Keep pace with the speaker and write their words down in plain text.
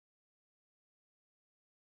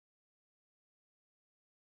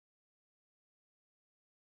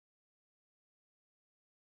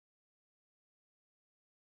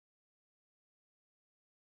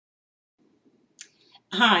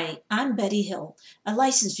Hi, I'm Betty Hill, a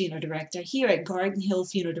licensed funeral director here at Garden Hill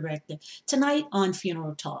Funeral Director. Tonight on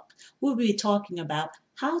Funeral Talk, we'll be talking about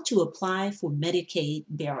how to apply for Medicaid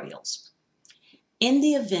burials. In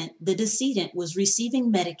the event the decedent was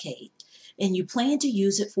receiving Medicaid and you plan to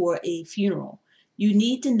use it for a funeral, you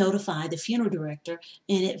need to notify the funeral director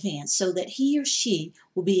in advance so that he or she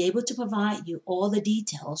will be able to provide you all the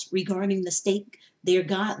details regarding their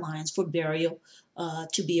guidelines for burial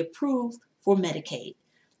to be approved for Medicaid.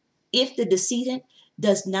 If the decedent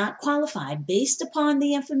does not qualify based upon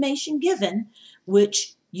the information given,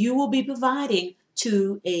 which you will be providing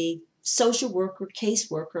to a social worker,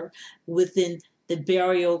 caseworker within the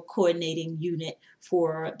burial coordinating unit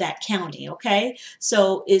for that county, okay?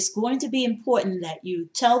 So it's going to be important that you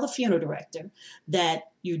tell the funeral director that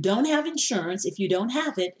you don't have insurance. If you don't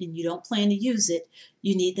have it and you don't plan to use it,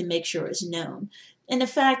 you need to make sure it's known. And the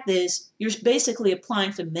fact is, you're basically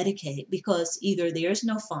applying for Medicaid because either there's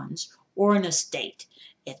no funds or an estate.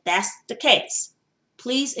 If that's the case,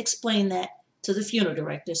 please explain that to the funeral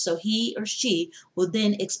director so he or she will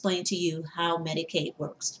then explain to you how Medicaid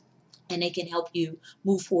works and they can help you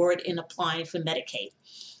move forward in applying for Medicaid.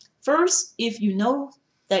 First, if you know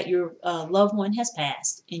that your loved one has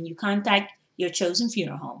passed and you contact your chosen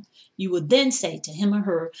funeral home, you would then say to him or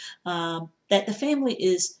her that the family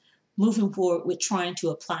is moving forward with trying to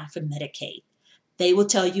apply for Medicaid. They will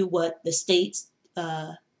tell you what the state's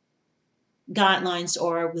guidelines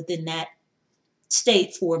are within that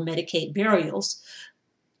state for Medicaid burials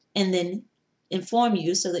and then inform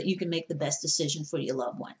you so that you can make the best decision for your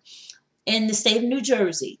loved one. In the state of New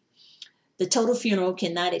Jersey, the total funeral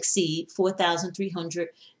cannot exceed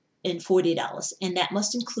 $4,340, and that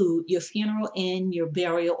must include your funeral and your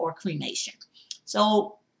burial or cremation.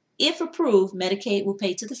 So, if approved, Medicaid will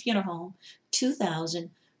pay to the funeral home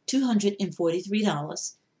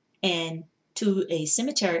 $2,243 and to a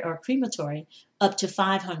cemetery or crematory up to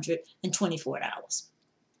 $524.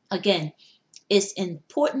 Again, it's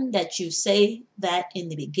important that you say that in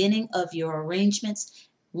the beginning of your arrangements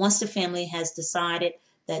once the family has decided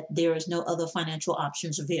that there is no other financial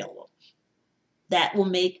options available. That will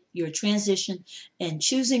make your transition and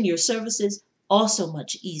choosing your services also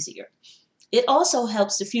much easier. It also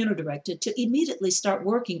helps the funeral director to immediately start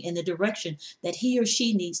working in the direction that he or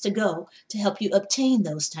she needs to go to help you obtain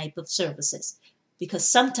those type of services. Because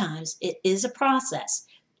sometimes it is a process.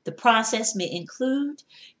 The process may include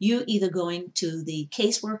you either going to the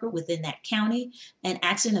caseworker within that county and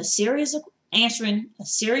answering a series of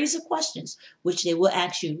questions, which they will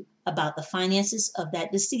ask you about the finances of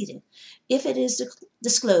that decedent. If it is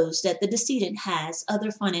disclosed that the decedent has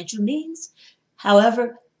other financial means,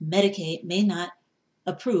 however, Medicaid may not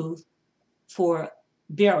approve for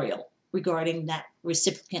burial regarding that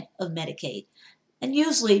recipient of Medicaid. And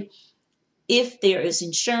usually, if there is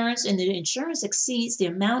insurance and the insurance exceeds the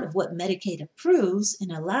amount of what Medicaid approves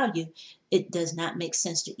and allow you, it does not make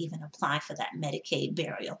sense to even apply for that Medicaid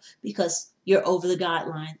burial because you're over the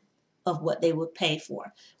guideline of what they would pay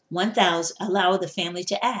for. 1,000 allow the family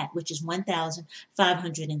to add, which is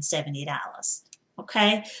 $1,570.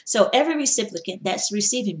 Okay, so every recipient that's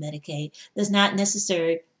receiving Medicaid does not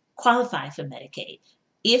necessarily qualify for Medicaid.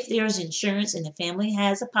 If there's insurance and the family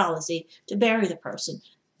has a policy to bury the person,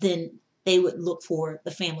 then they would look for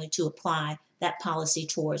the family to apply that policy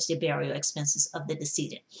towards the burial expenses of the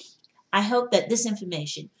decedent. I hope that this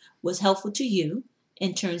information was helpful to you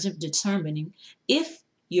in terms of determining if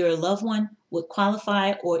your loved one would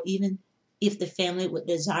qualify or even if the family would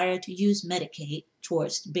desire to use Medicaid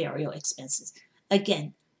towards burial expenses.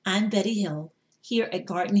 Again, I'm Betty Hill here at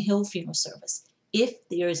Garden Hill Funeral Service. If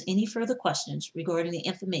there is any further questions regarding the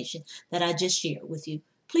information that I just shared with you,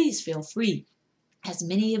 please feel free, as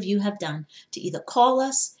many of you have done, to either call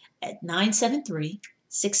us at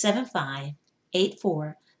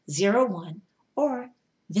 973-675-8401 or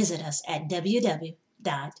visit us at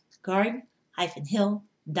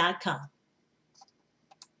www.garden-hill.com.